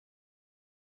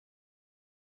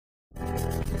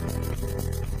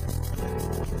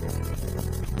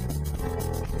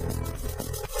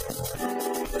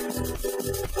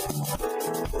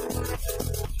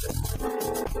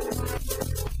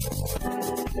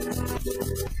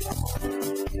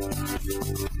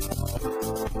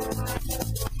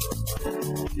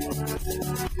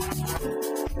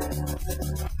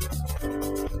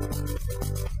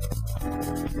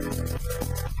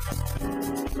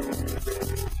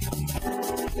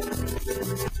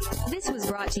This was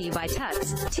brought to you by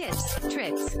Tuts, Tips,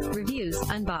 Tricks, Reviews,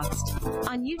 Unboxed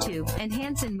on YouTube and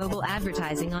Hanson Mobile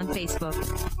Advertising on Facebook.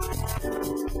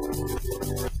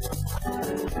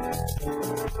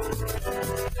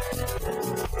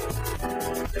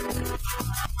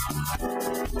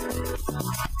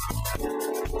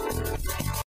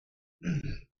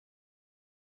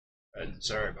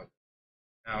 Sorry about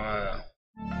that.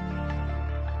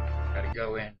 Now, gotta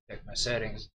go in, check my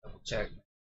settings, double check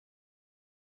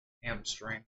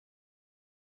hamstring.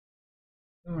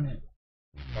 Doing it.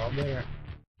 All there.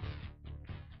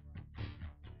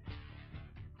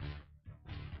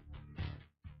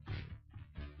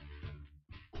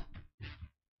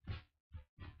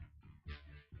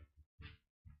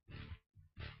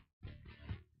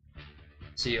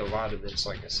 See, a lot of this,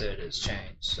 like I said, has changed,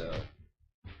 so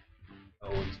I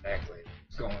know exactly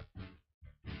what's going on.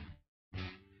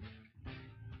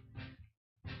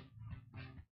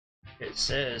 It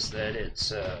says that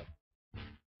it's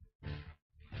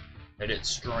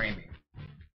streaming.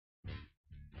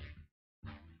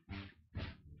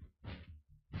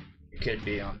 It could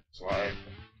be on its live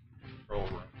control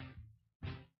room.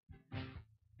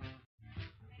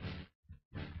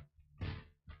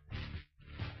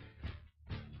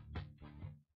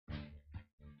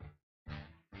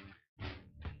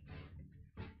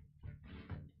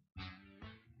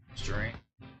 Stream.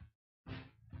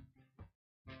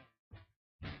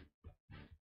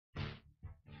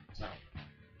 No.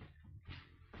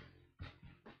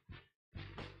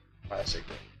 Classic.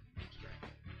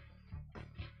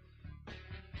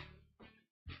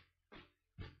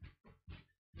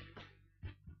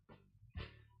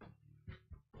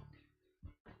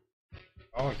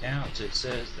 All accounts, it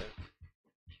says that.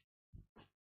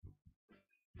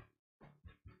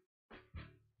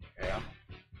 Okay, I'm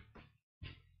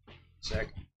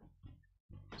second.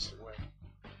 That's the way.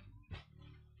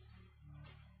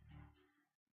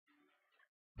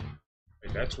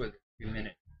 Wait, that's with a few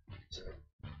minutes. So.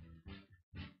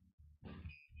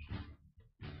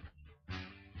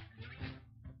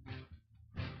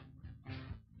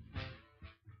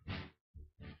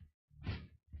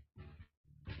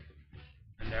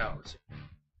 And now let's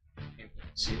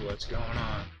see what's going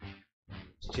on.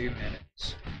 It's 2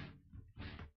 minutes.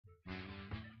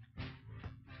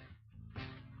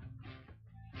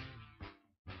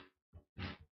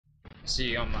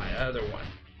 See, on my other one,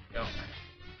 don't have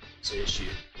this issue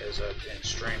because I've been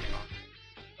streaming on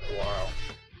it for a while.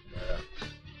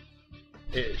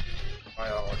 It, by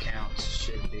all accounts,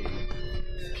 should be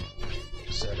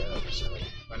set up. So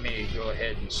let me go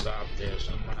ahead and stop this.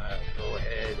 I'm gonna go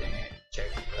ahead and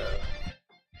check the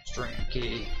stream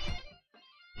key,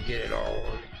 get it all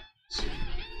organized.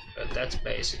 But that's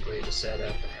basically the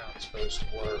setup and how it's supposed to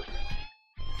work.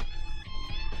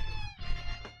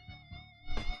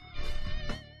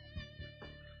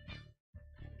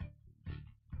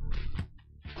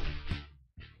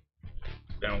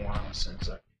 It's been a while since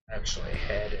I actually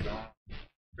had it on.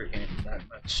 Freaking that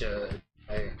much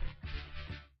delay.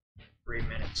 3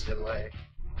 minutes delay.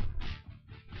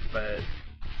 But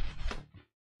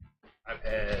I've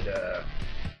had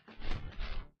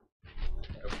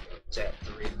it's at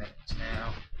 3 minutes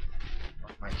now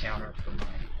on my counter for my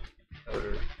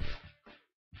encoder.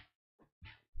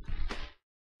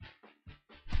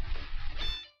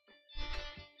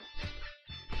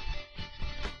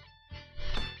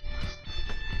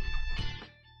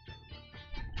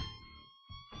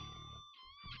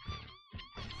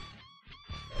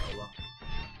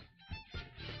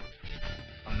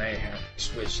 I may have to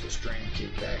switch the stream key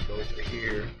back over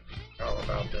here. All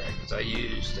about that because I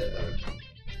used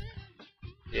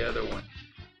the other one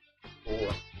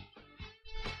for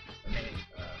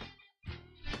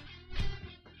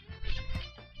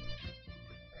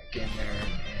back in there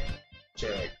and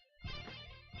check.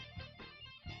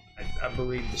 I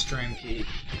believe the stream key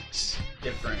is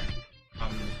different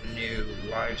on the new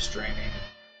live streaming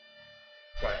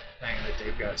thing that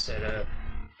they've got set up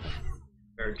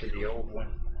compared to the old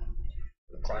one,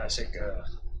 the classic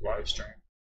live stream.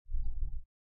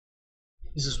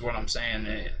 This is what I'm saying.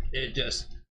 It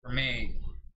just, for me,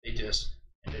 it just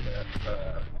ended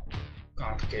up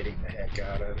complicating the heck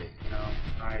out of it. You know,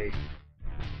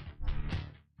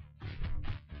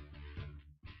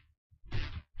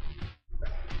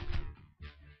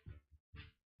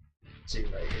 see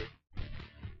right here.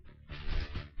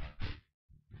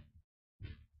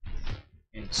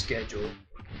 In schedule,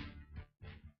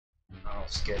 I'll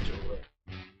schedule it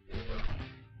for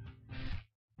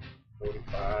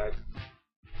 45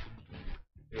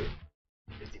 to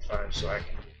 55 so I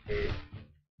can get paid.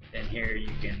 Then here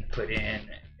you can put in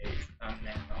a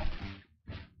thumbnail,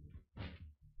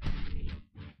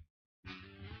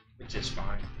 which is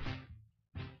fine.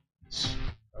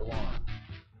 I want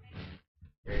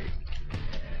great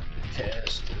and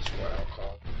test is what I'll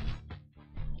call it.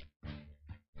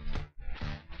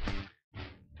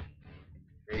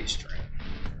 Great stream.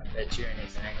 I bet you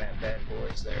anything that bad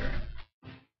boy's there.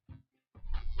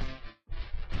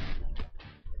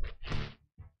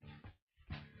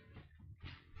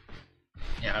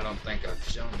 Yeah, I don't think I've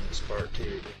shown this part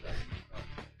too.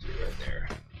 See right there.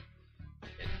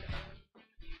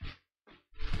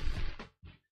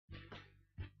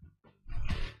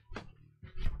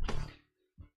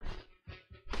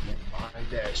 In my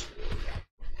dashboard.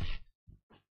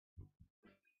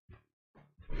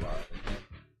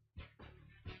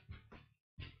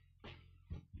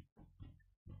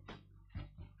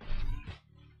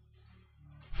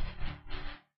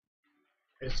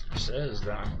 It says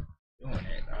that I'm doing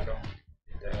it. I don't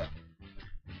do that.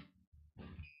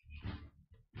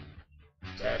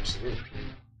 It's absolutely.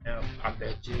 No, I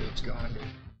bet you it's going to.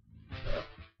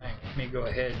 Hang on, let me go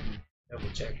ahead and double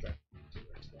check that.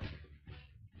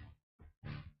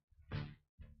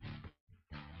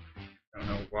 I don't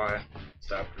know why I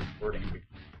stopped recording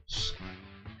because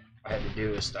all I had to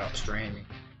do is stop streaming.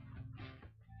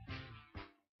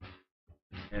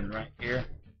 And right here,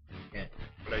 again,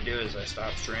 what I do is I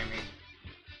stop streaming.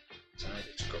 So I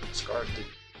just go discard it.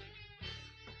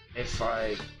 If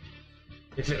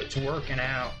it's working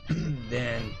out,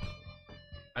 then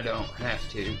I don't have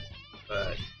to.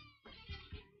 But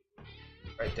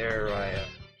right there, I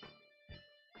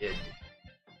did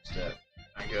stuff.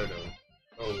 I go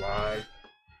live,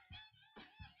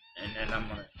 and then I'm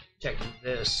gonna check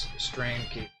this stream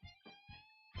key,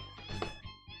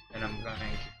 and I'm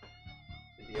gonna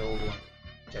do the old one.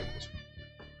 Check this one.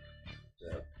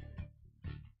 So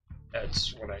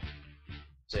that's what I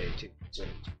say to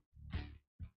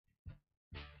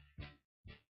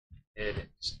hit and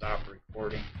stop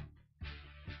recording.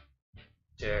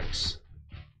 Checks.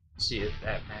 See if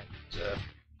that matches up.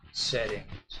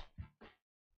 Settings.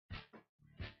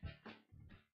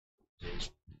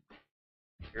 Just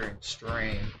hearing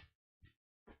stream.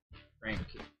 Stream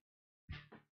key.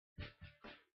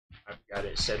 I've got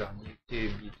it set on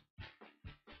YouTube.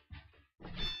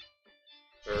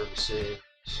 Services.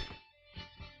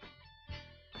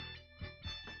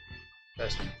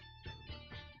 Testing.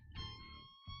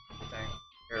 Thing.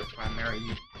 Here, primary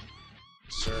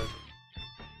serve.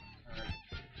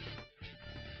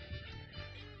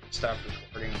 Stop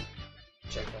recording.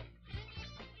 Check out.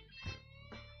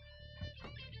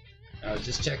 I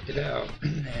just checked it out,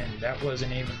 and that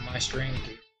wasn't even my stream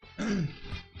key.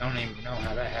 Don't even know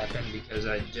how that happened because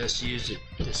I just used it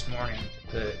this morning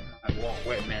to put my Walt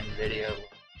Whitman video.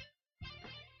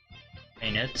 I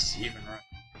mean, it's even right.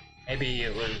 Maybe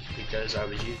it was because I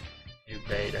was using new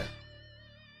beta,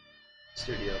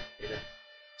 studio beta.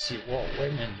 See, Walt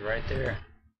Whitman's right there.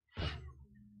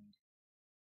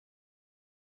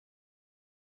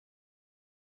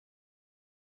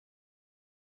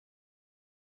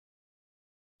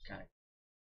 Kind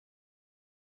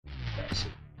of fancy.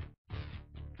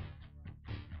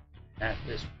 That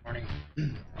this morning,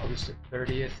 August the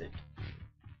 30th.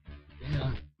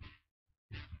 Now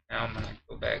I'm gonna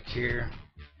go back here.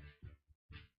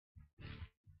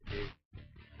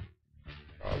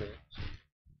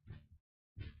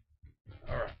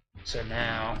 Alright, so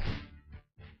now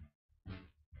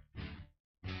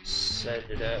set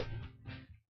it up.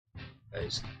 You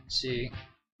guys can see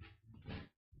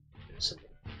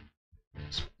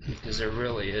because there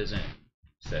really isn't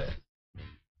set.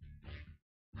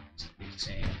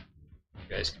 You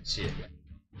guys can see it.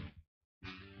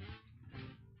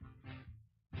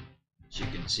 You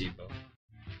can see both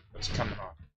what's coming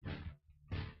off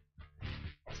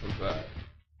of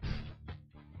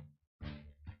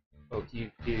both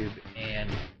YouTube and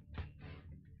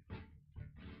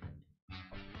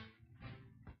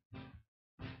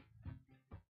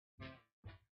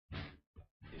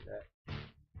do that.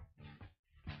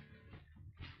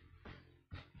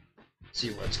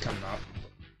 See what's coming off of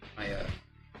my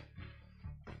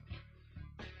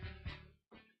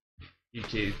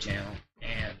YouTube channel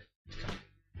and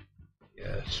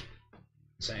yes,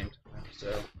 same time.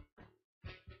 So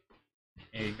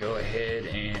you go ahead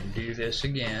and do this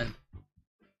again.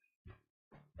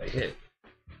 I hit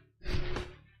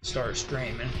start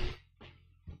streaming.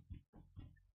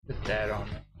 Put that on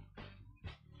it.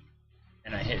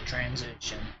 And I hit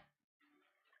transition.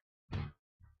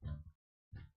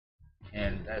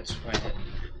 And that's when it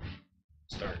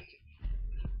started.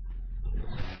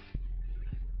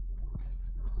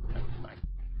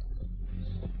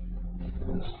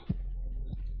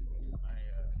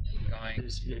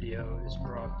 This video is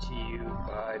brought to you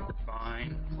by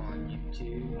Divine on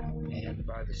YouTube and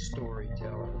by The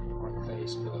Storyteller on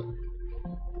Facebook.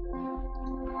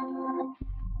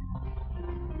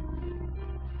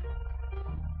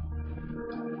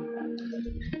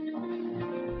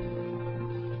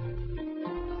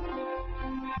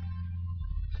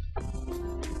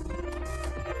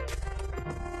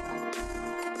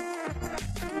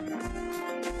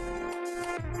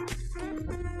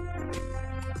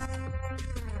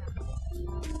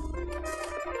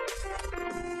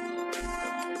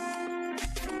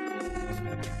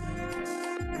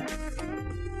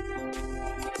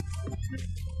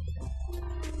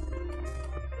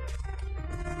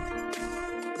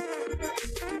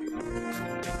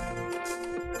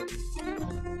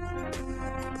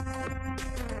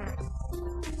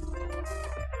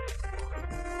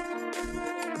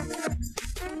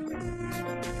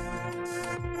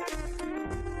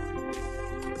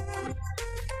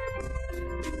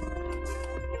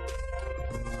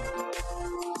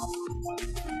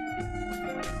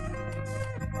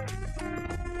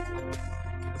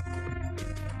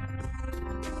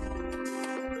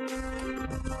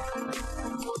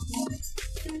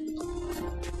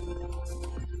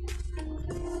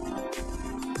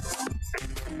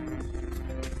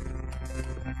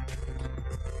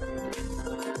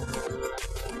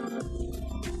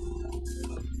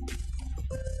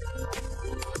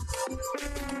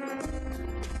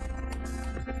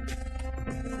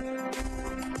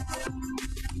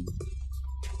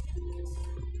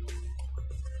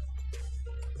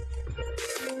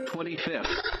 Fifth,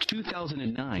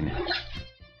 2009,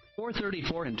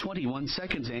 4:34 and 21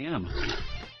 seconds a.m.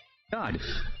 God,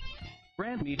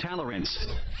 grant me tolerance,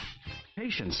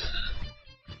 patience,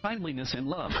 kindliness, and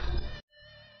love.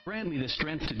 Grant me the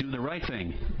strength to do the right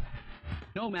thing,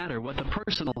 no matter what the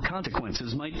personal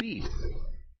consequences might be.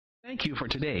 Thank you for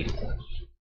today.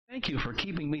 Thank you for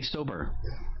keeping me sober.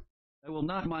 I will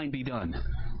not mind be done.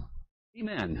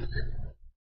 Amen.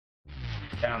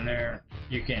 Down there,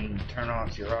 you can turn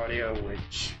off your audio,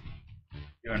 which I'm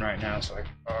doing right now so I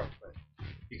can talk, but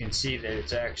you can see that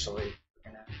it's actually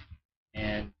working out.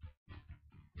 And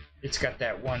it's got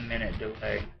that 1 minute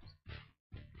delay.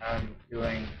 I'm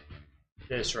doing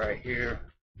this right here.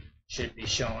 Should be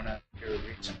showing up here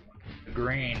recently. The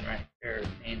green right there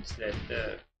means that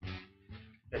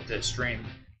the stream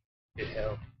could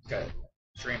help. It's got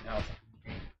stream health.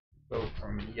 Go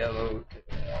from yellow to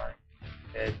the orange.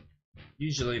 Red.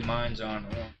 Usually mine's on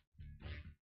one.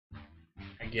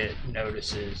 I get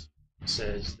notices that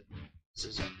says that this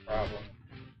is a problem.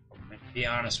 And to be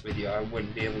honest with you, I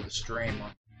wouldn't be able to stream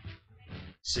on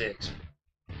 6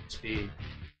 speed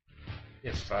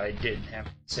if I didn't have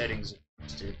settings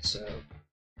adjusted, so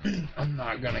I'm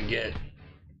not gonna get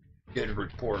good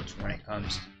reports when it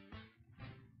comes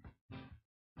to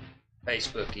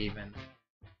Facebook even,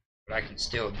 but I can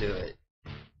still do it.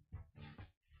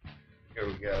 Here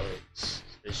we go, it's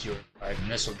this your life, and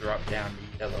this will drop down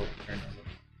to yellow here in a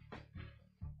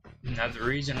little. Now the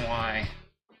reason why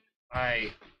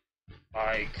I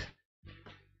like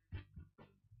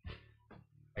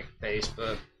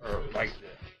Facebook, or like the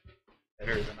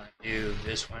better than I do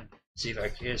this one, see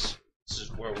like this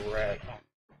is where we're at on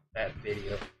that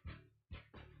video,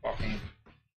 walking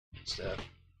stuff.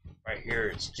 Right here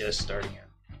it's just starting out.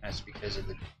 That's because of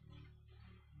the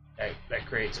that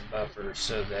creates a buffer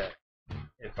so that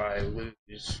if I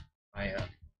lose my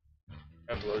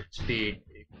upload speed,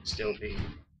 it can still be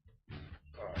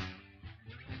caught.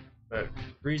 But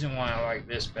the reason why I like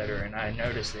this better, and I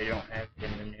noticed they don't have it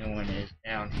in the new one, is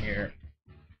down here.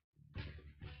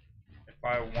 If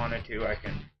I wanted to, I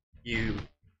can view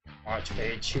watch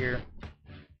page here.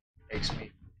 Takes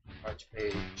me to watch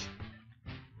page.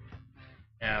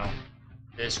 Now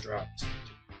this drops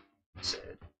to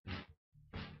it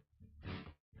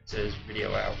says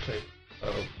video output.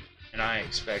 Oh, and I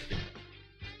expected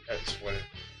that's what it.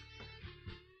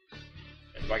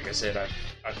 And like I said,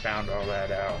 I found all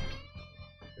that out.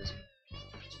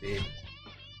 Speed.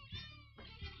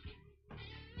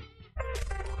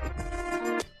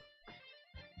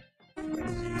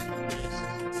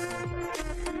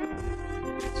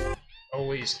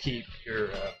 Always keep your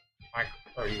mic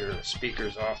or your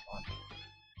speakers off on.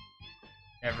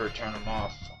 Never turn them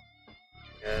off.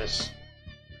 Yes,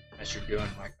 unless you're doing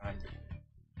like I'm doing.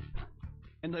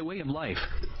 and a way of life.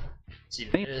 See,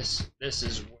 this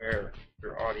is where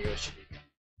your audio should be.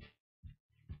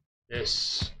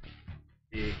 This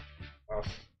be off.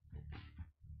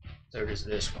 So does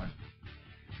this one,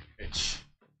 which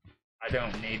I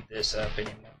don't need this up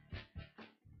anymore.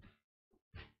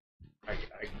 I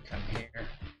can come here,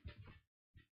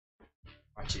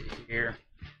 watch it here,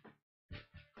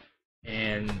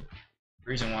 and the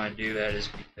reason why I do that is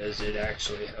because it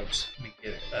actually helps me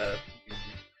get a few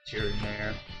views here and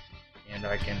there, and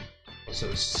I can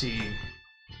also see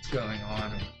what's going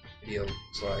on in what the video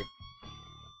looks like.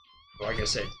 Like I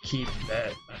said, keep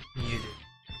that muted.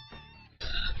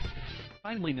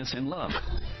 Kindliness and love.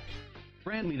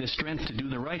 Grant me the strength to do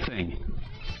the right thing,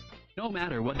 no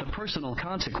matter what the personal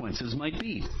consequences might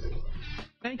be.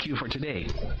 Thank you for today.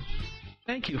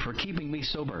 Thank you for keeping me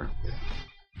sober.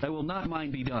 I will not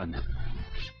mind be done.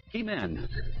 Amen.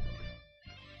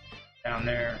 Down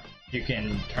there, you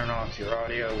can turn off your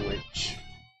audio, which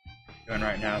I'm doing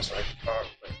right now so I can talk,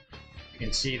 but you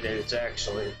can see that it's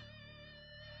actually,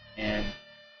 and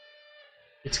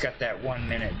it's got that 1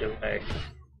 minute delay.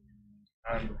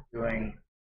 I'm doing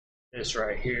this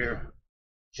right here,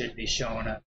 should be showing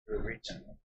up the recent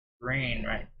green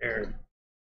right there.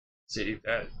 See,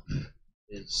 that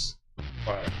is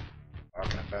what I'm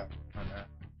talking about on that.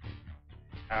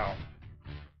 Now,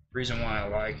 the reason why I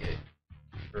like it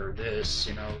for this,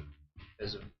 you know,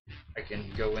 is I can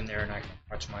go in there and I can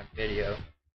watch my video.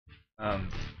 Now,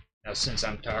 since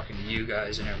I'm talking to you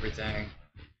guys and everything,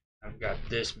 I've got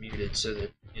this muted so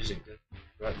that music doesn't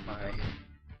let my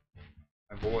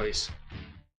voice.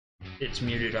 It's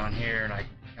muted on here, and I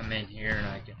can come in here and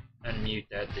I can unmute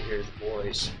that to hear the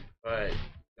voice, but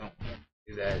don't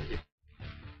do that if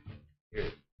you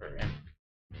hear or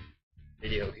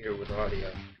video here with audio,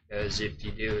 because if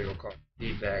you do, it'll cause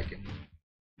feedback and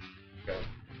go.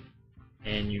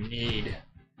 And you need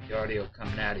the audio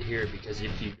coming out of here, because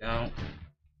if you don't,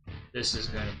 this is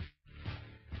going to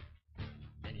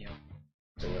video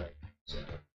delay. So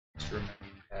just remember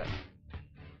that.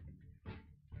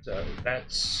 So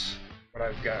that's what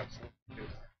I've got for you.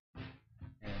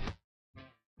 And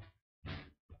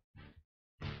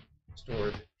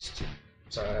store this to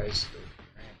size the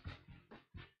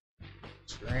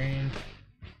screen.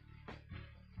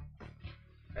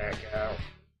 Back out.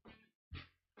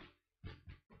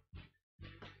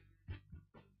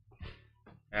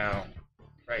 Now,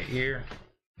 right here,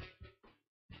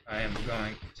 I am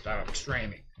going to stop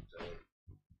streaming. So,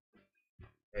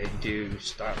 I do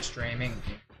stop streaming.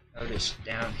 Notice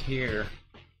down here,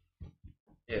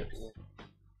 it will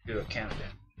do a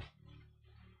countdown.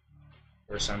 Of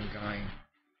course, I'm going.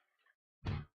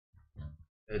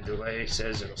 The delay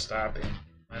says it'll stop in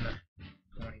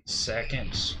 20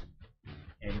 seconds,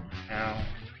 and now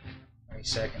 20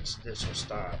 seconds. This will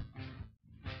stop.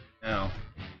 Now,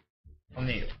 on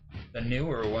the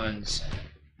newer ones,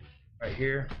 right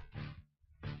here,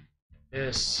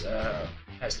 this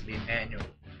has to be manual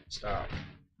stop.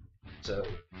 So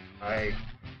I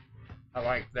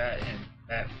like that in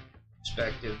that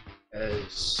perspective,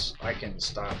 as I can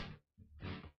stop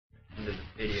into the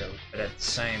video, but at the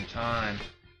same time,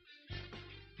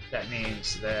 that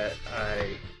means that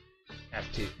I have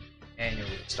to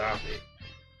manually stop it.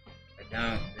 If I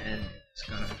don't, then it's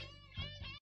gonna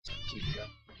keep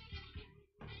going.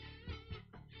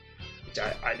 Which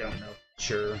I don't know for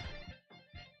sure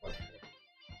what the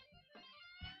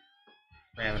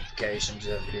ramifications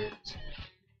of it is.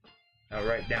 Now,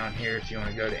 right down here, if you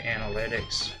want to go to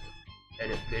analytics,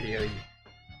 edit video,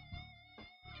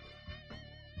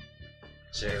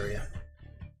 this area.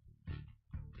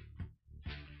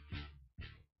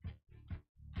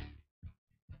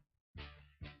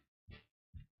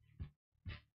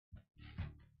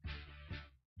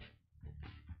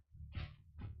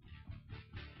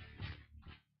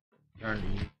 Turn to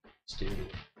studio.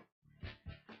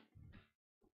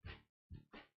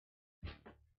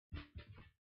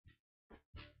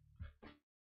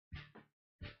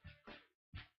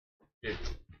 It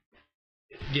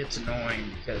gets annoying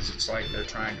because it's like they're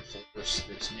trying to force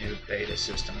this new beta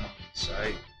system on the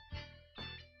site.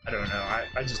 I don't know.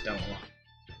 I just don't want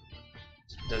it.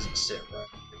 It doesn't sit right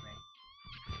with me.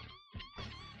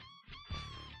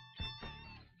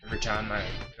 Every time I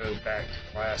go back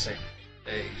to Classic,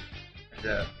 they end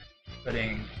up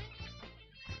putting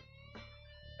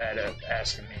that up,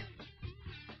 asking me.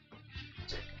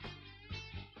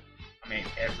 I mean,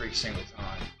 every single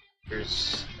time.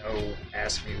 There's no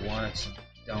ask me once and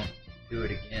don't do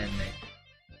it again. They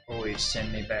always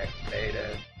send me back to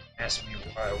beta, ask me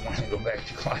why I want to go back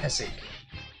to Classic.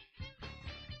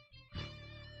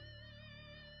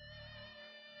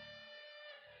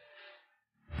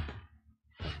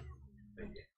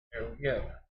 we go.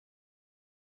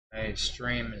 My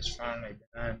stream is finally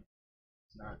done.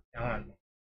 It's not telling me.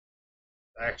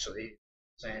 It's actually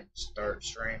saying start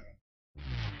streaming.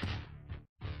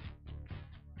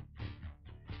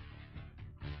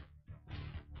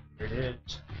 Here it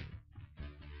is.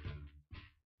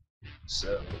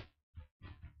 So,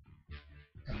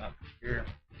 come up here.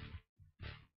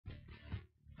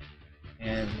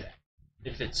 And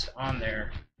if it's on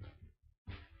there,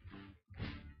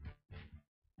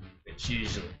 which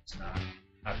usually it's not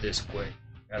this quick.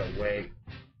 Gotta wait.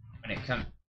 When I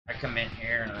come in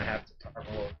here and I have to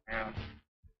toggle around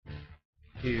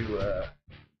to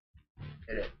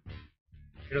hit it.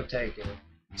 It'll take a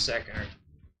second or two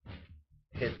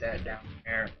to hit that down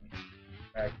there and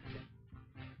back to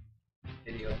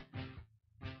the video.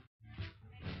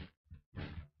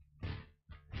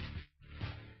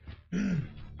 It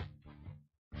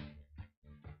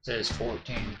says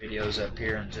 14 videos up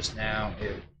here, and just now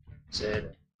it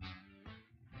said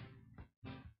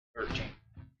 13.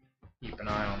 Keep an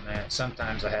eye on that.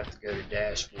 Sometimes I have to go to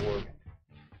dashboard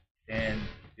and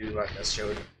do like I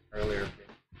showed earlier.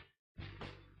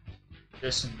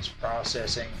 Distance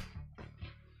processing.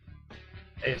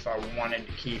 If I wanted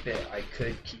to keep it, I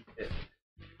could keep it,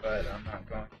 but I'm not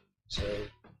going to.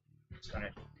 So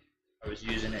I was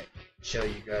using it to show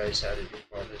you guys how to do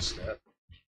all this stuff.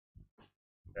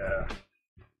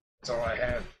 That's all I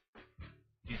have.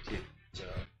 YouTube. So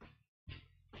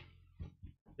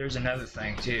there's another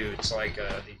thing too. It's like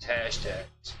these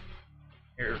hashtags.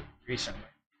 Here recently,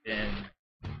 been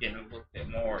getting a little bit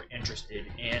more interested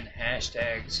in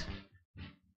hashtags.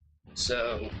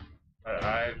 So what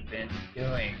I've been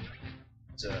doing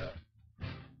is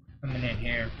coming in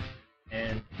here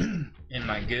and in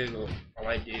my Google, all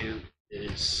I do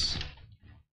is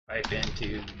type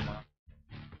into my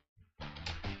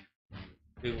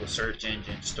Google search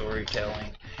engine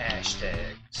storytelling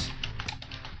hashtags.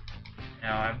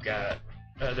 Now I've got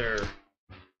other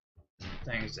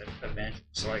things that I've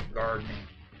interest, like gardening.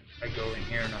 I go in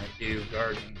here and I do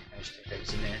gardening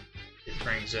hashtags, and then it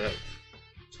brings up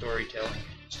storytelling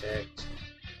hashtags.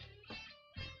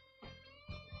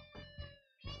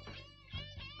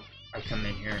 I come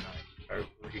in here and I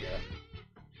read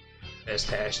best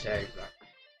hashtags.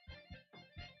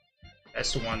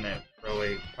 That's the one that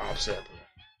really pops up.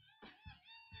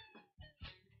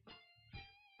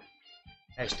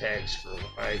 Hashtags for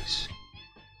likes,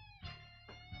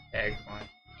 tag fun.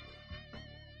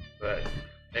 But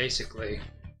basically,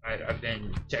 I've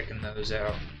been checking those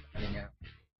out. I think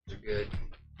those are good.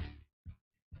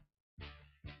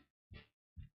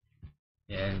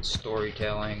 And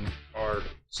storytelling, art,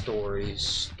 stories,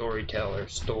 storyteller,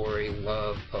 story,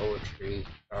 love, poetry,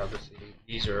 photography.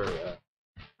 These are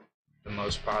the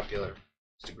most popular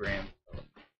Instagram.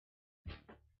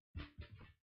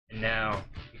 And now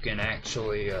you can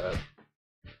actually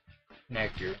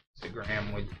connect your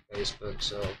Instagram with Facebook,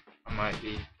 so I might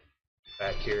be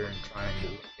back here and trying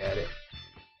to look at it.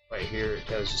 Right here it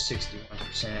tells you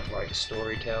 61% likes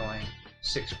storytelling,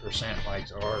 6%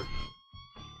 likes art,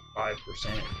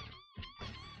 5%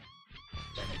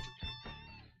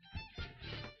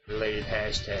 related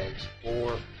hashtags,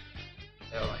 4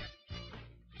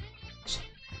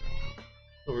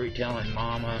 storytelling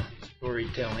mama,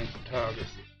 storytelling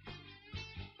photography,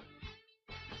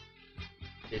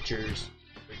 pictures,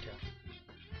 storytelling.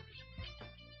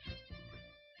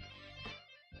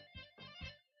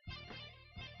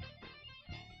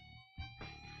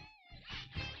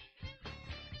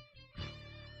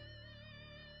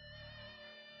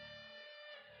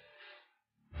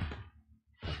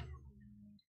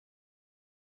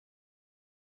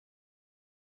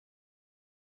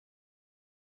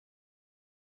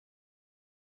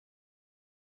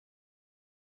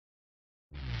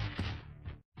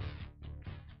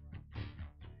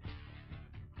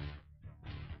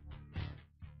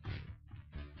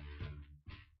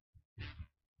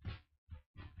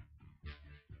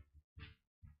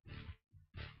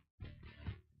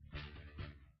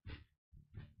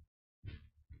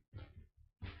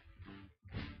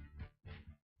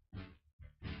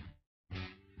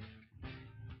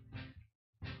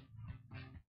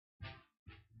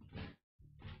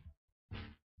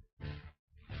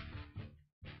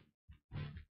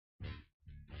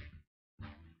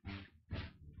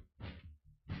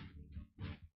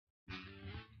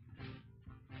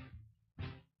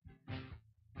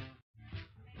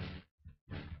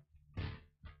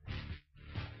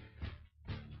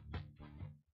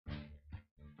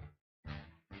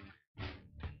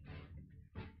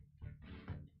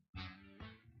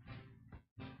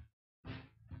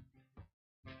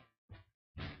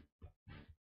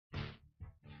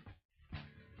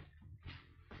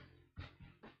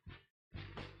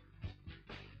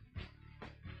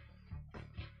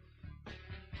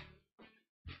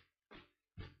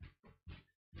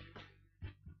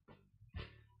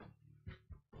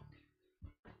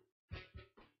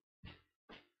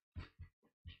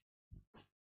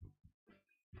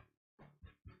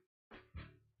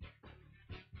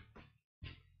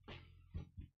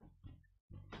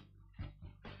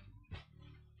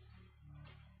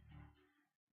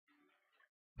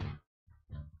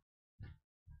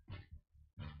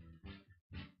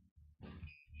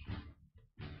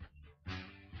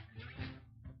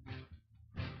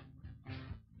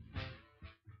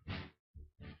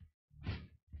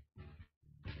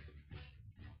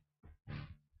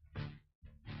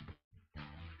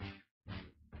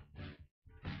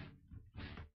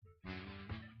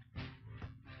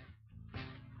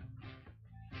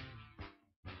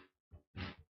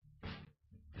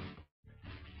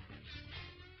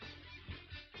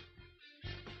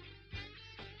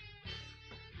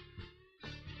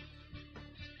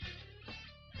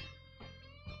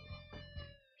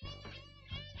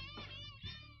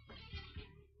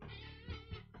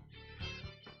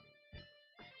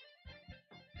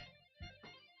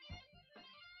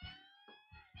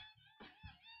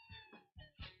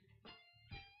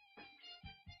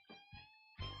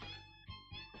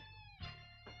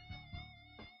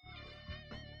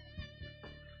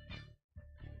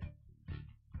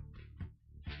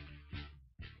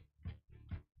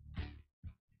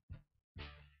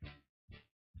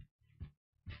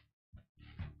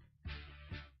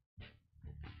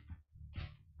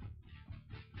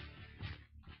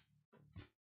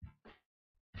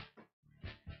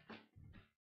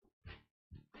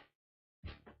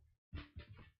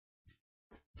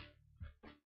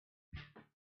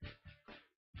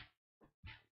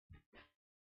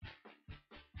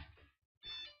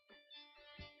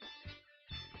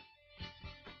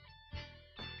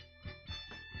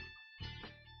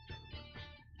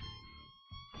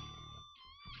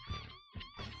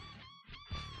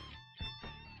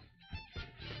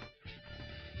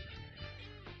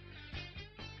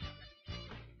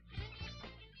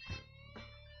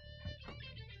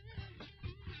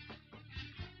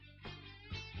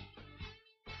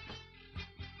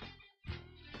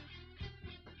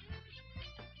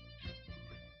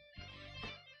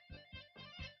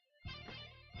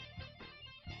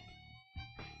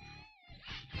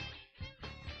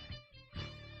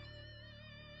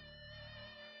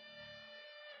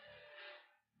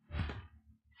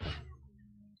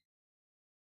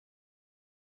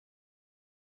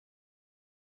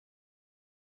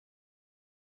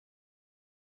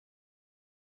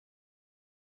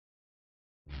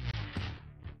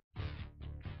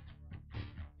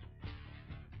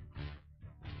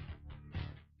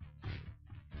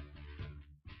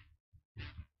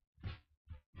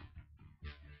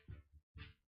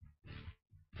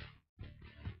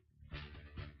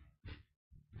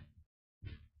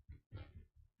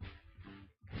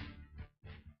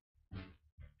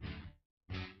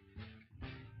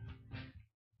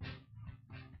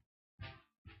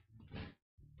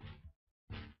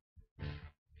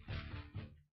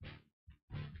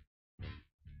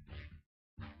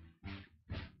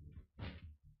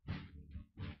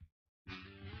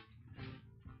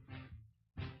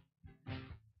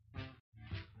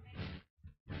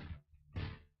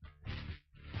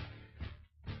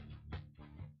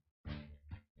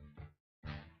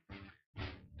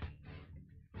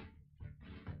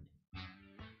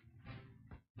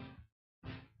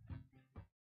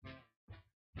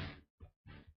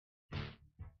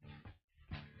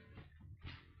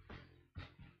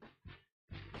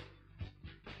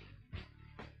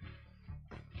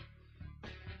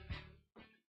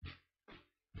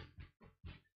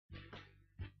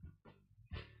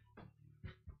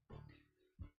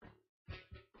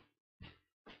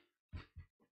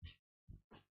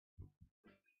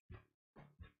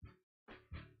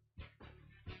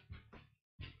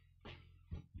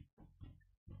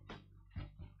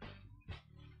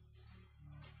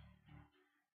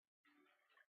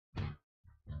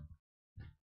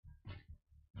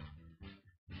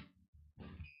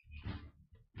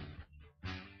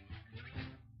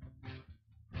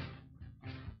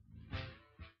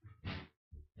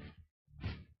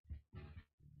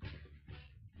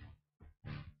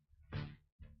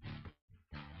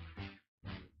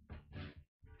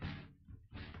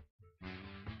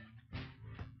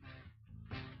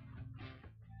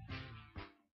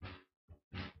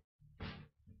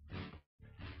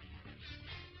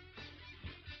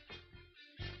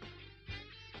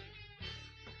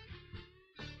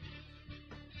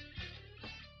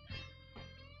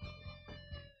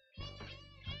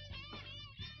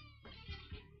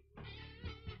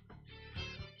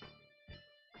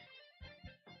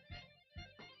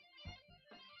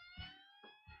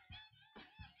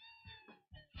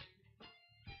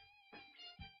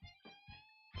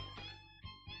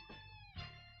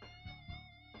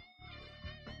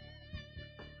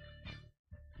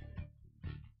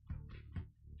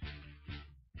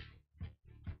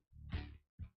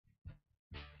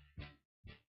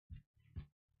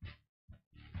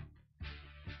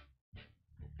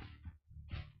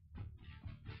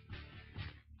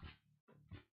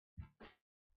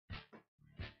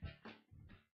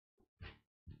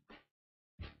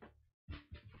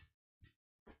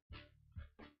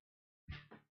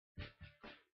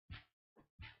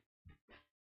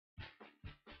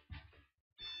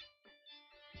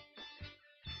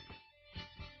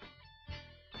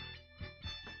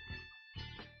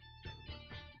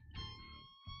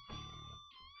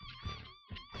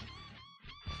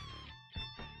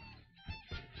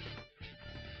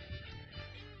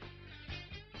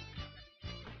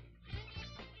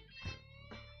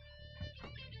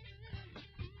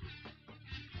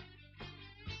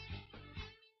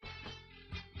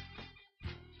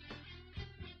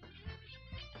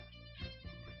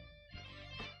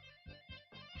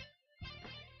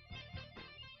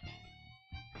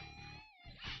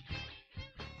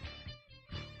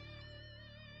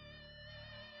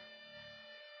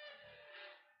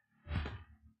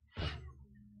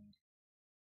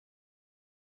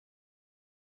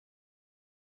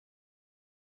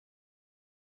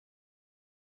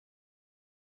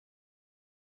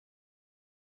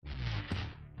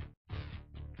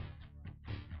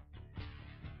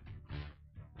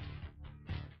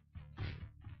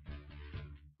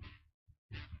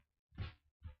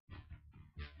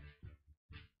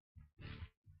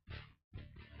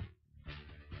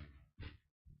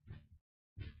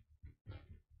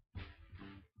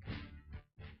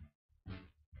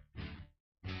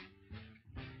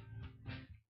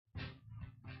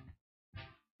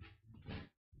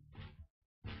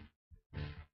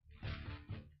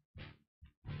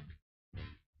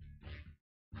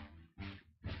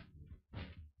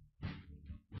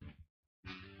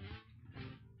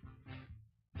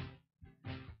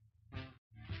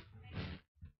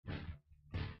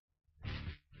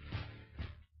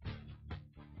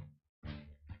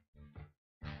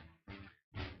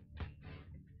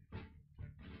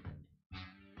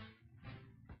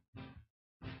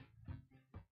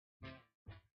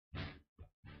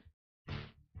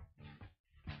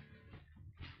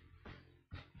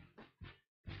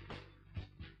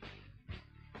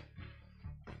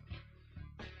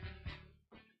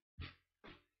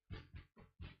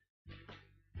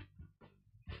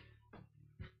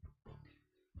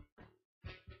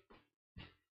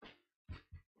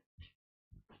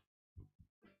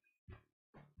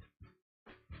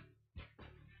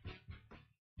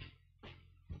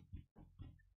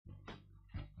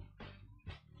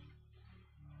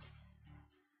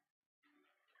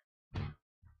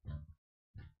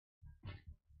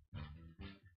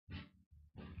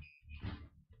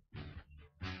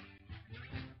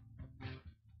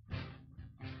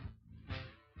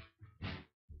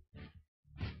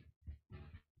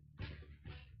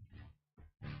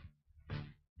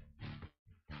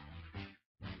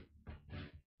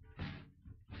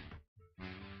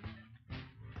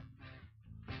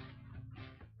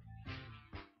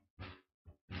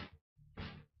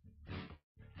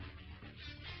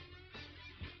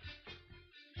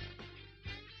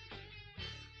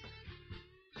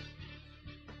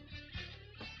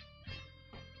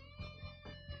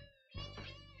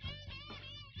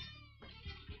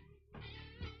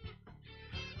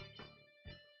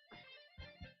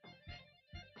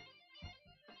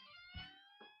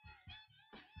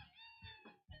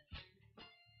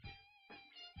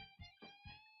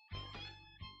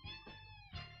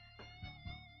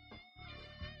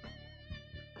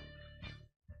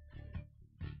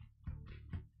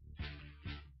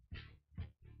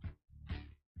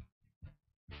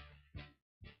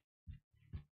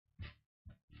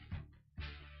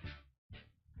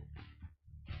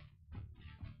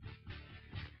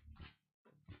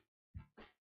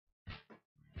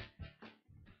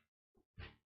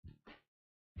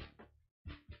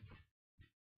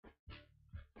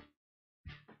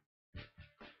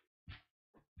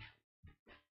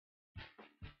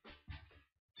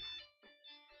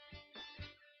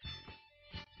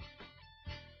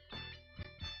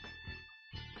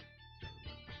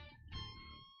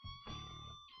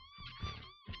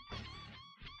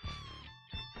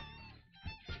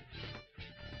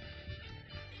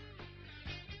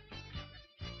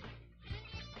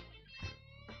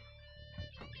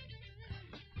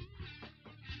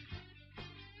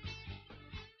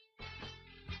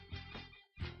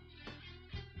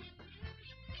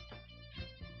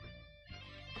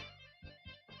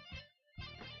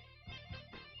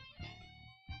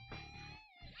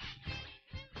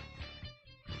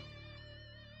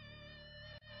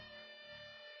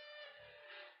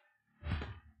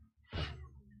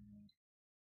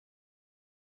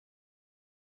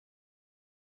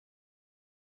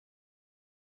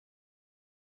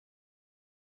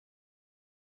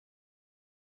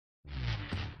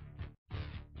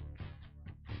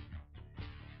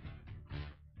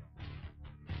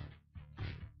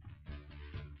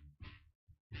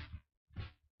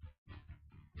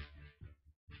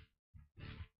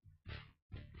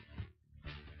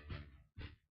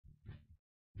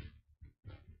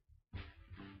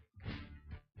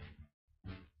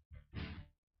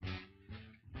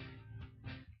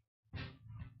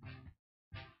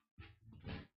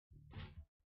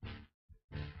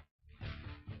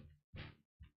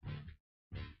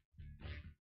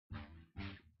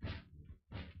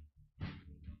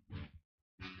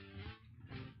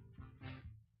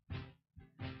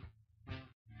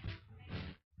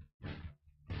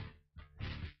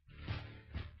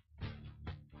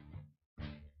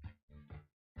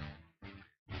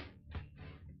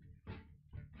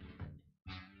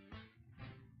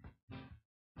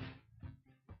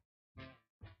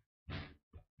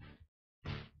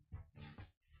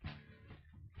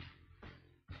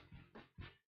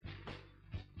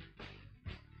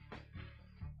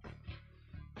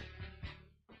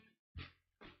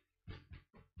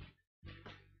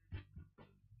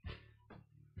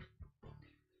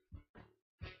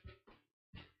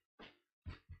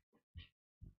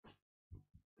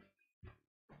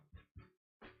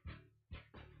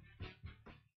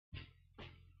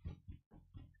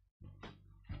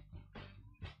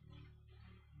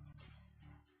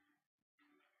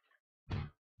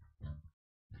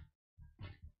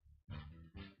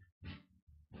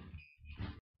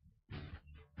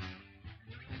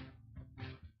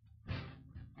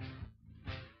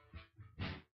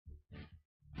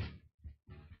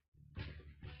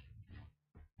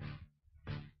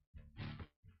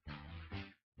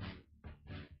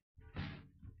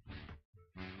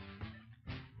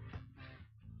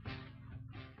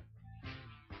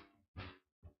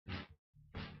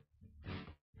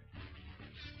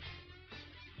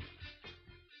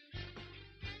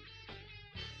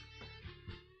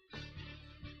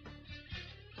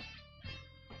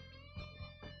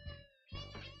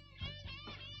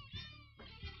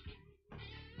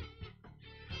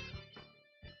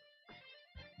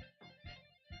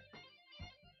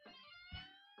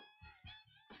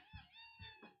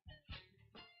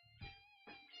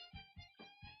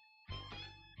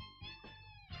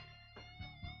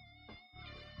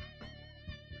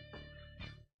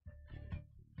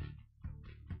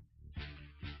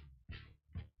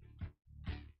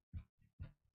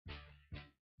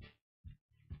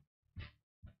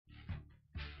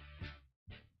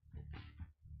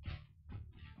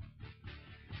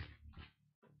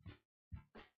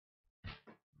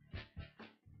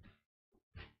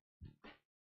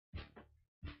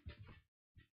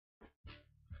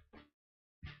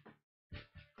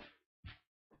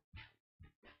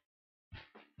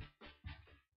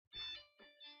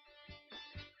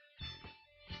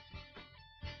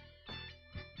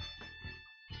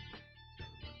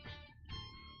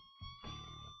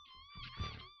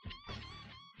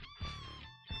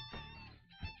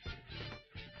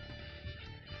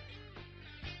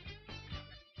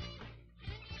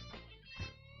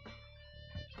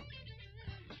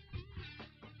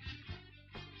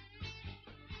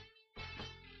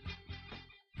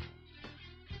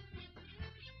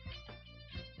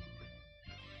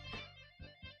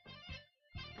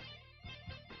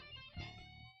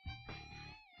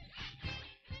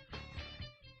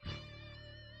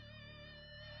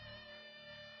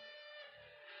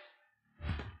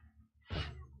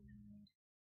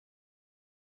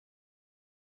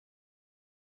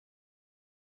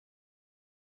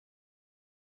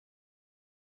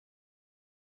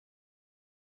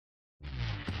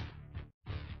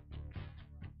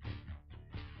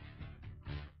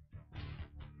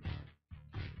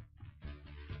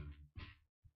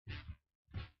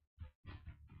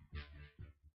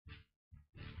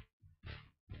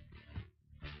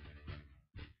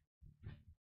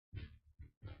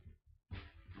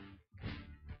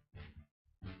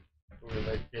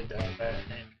 did that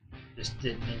and just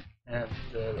didn't have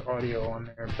the audio on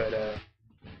there, but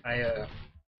I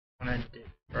wanted it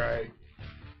right.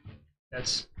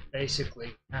 That's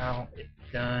basically how it's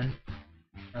done.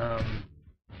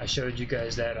 I showed you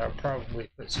guys that. I'll probably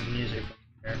put some music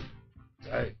on there.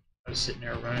 I was sitting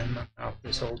there running my mouth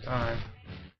this whole time.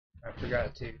 I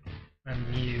forgot to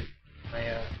unmute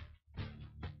my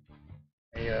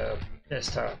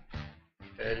desktop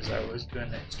as I was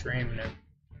doing that stream,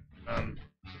 and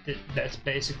that's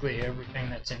basically everything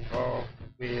that's involved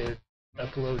with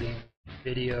uploading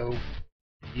video to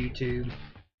YouTube.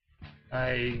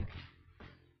 I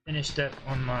finished up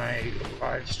on my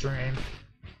live stream,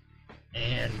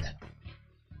 and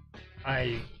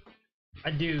I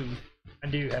do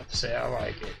have to say I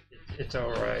like it. It's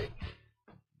alright.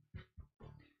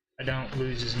 I don't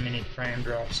lose as many frame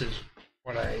drops as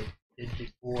what I did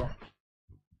before.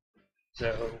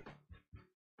 So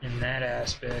in that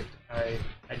aspect, I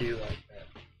do like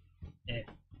that.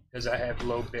 Because I have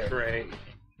low bit rate.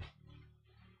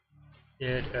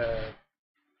 It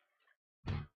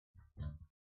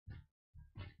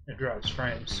drops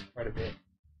frames quite a bit.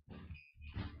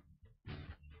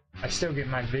 I still get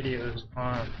my videos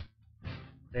on.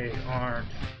 They aren't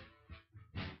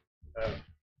as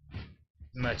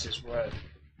much as what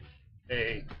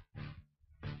they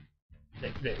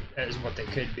as what they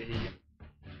could be.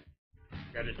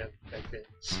 Got to double check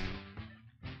this.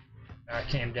 I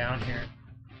came down here,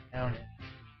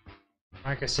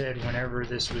 like I said, whenever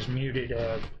this was muted,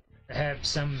 I have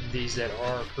some of these that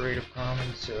are Creative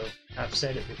Commons, so I've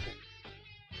said it before.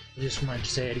 I just wanted to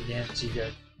say it again, so you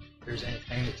guys, if there's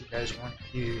anything that you guys want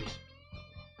to use,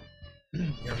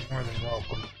 you're more than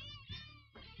welcome.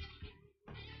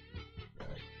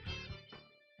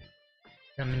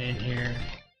 Coming in here,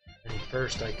 and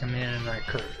first I come in and I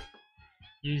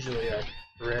usually I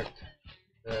correct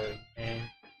the name,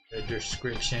 the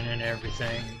description and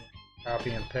everything,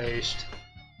 copy and paste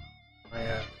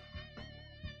my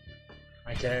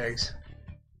tags.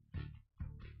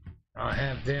 I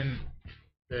have them,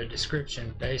 the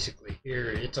description basically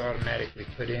here, it's automatically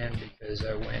put in because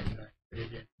I went and I put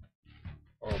it in.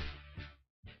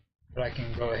 But I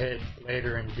can go ahead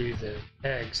later and do the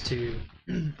tags too.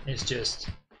 It's just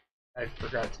I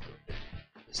forgot to do it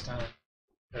this time,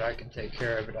 but I can take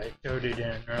care of it. I showed it in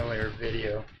an earlier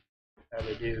video how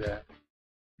to do that.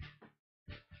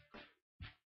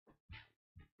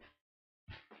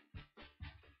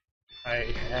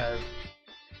 I have,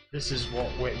 this is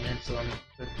Walt Whitman, so I'm going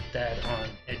to put that on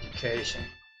education.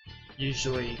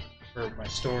 Usually for my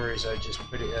stories I just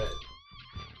put it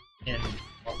in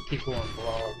people and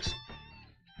blogs.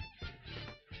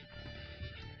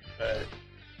 But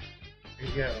here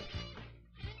you go.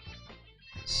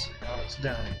 That's how it's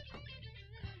done.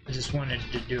 I just wanted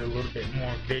to do a little bit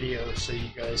more video so you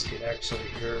guys could actually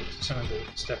hear some of the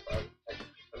stuff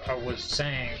I was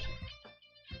saying.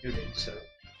 So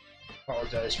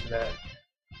apologize for that.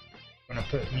 I'm gonna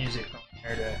put music on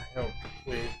there to help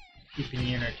with keeping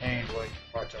you entertained while you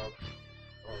watch all this.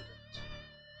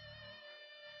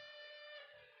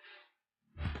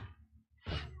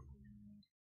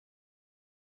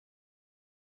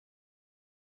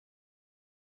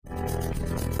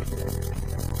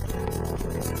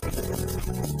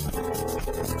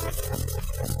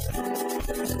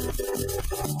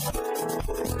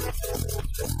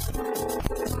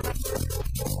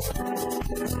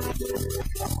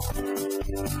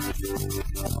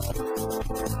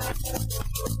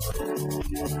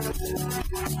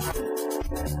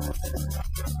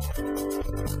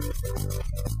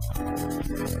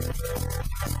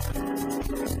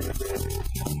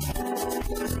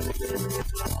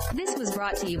 This was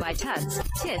brought to you by Tuts,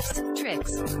 Tips,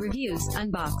 Tricks, Reviews,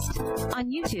 Unboxed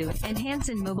on YouTube and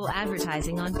Hanson Mobile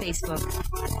Advertising on Facebook.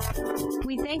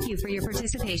 We thank you for your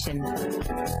participation.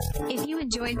 If you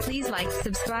enjoyed, please like,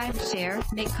 subscribe, share,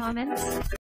 make comments.